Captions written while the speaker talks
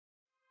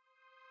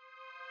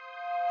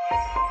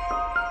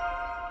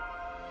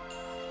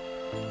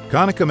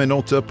Konica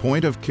Minolta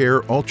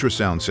point-of-care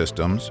ultrasound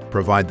systems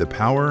provide the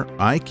power,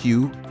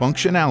 IQ,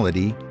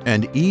 functionality,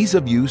 and ease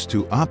of use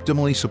to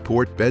optimally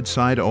support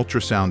bedside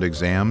ultrasound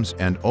exams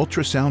and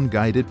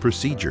ultrasound-guided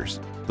procedures.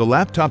 The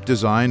laptop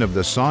design of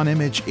the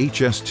SONIMAGE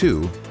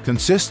HS2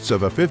 consists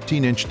of a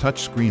 15-inch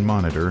touchscreen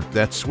monitor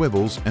that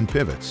swivels and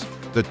pivots.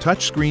 The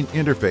touchscreen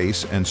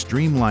interface and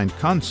streamlined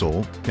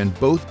console can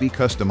both be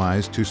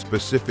customized to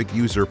specific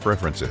user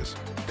preferences.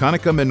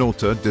 Konica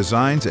Minolta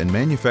designs and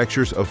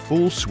manufactures a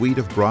full suite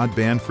of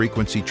broadband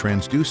frequency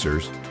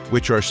transducers,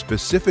 which are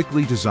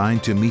specifically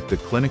designed to meet the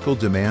clinical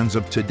demands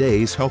of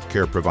today's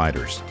healthcare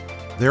providers.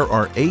 There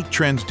are 8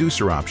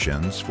 transducer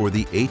options for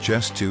the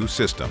HS2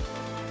 system.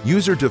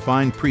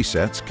 User-defined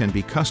presets can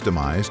be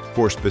customized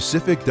for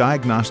specific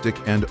diagnostic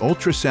and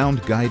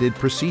ultrasound-guided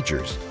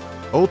procedures.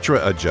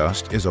 Ultra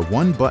Adjust is a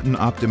one-button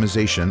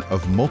optimization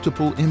of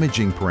multiple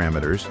imaging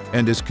parameters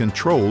and is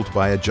controlled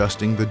by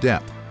adjusting the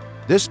depth.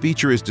 This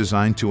feature is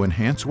designed to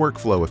enhance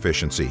workflow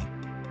efficiency.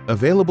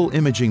 Available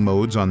imaging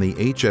modes on the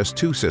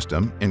HS2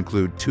 system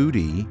include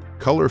 2D,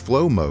 color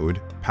flow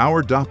mode,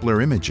 power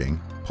Doppler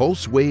imaging,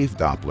 pulse wave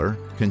Doppler,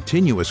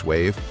 continuous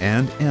wave,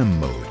 and M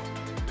mode.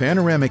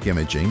 Panoramic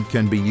imaging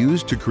can be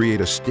used to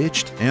create a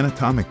stitched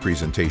anatomic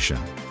presentation.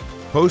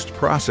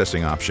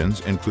 Post-processing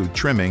options include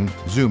trimming,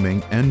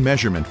 zooming, and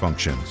measurement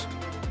functions.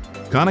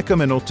 Konica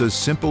Minolta's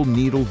Simple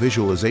Needle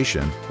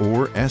Visualization,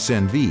 or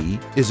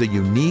SNV, is a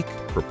unique,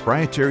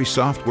 proprietary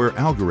software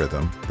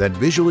algorithm that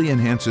visually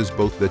enhances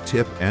both the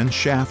tip and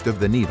shaft of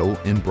the needle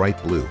in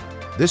bright blue.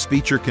 This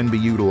feature can be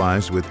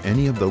utilized with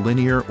any of the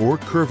linear or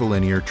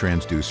curvilinear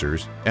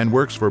transducers and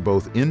works for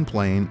both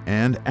in-plane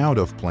and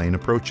out-of-plane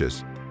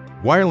approaches.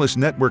 Wireless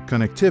network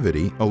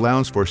connectivity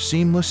allows for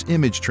seamless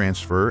image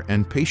transfer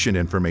and patient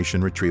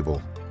information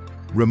retrieval.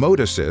 Remote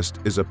Assist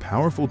is a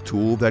powerful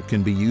tool that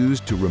can be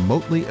used to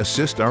remotely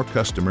assist our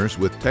customers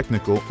with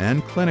technical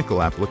and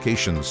clinical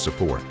applications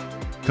support.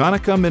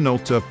 Konica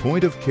Minolta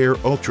point-of-care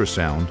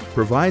ultrasound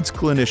provides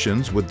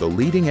clinicians with the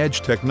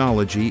leading-edge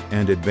technology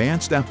and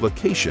advanced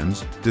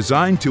applications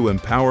designed to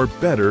empower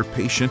better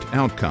patient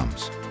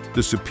outcomes.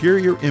 The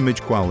superior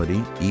image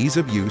quality, ease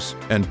of use,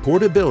 and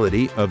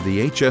portability of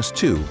the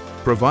HS2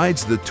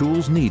 provides the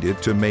tools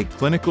needed to make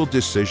clinical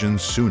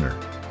decisions sooner.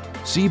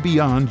 See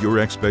beyond your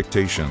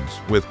expectations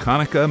with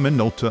Konica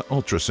Minolta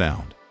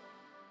Ultrasound.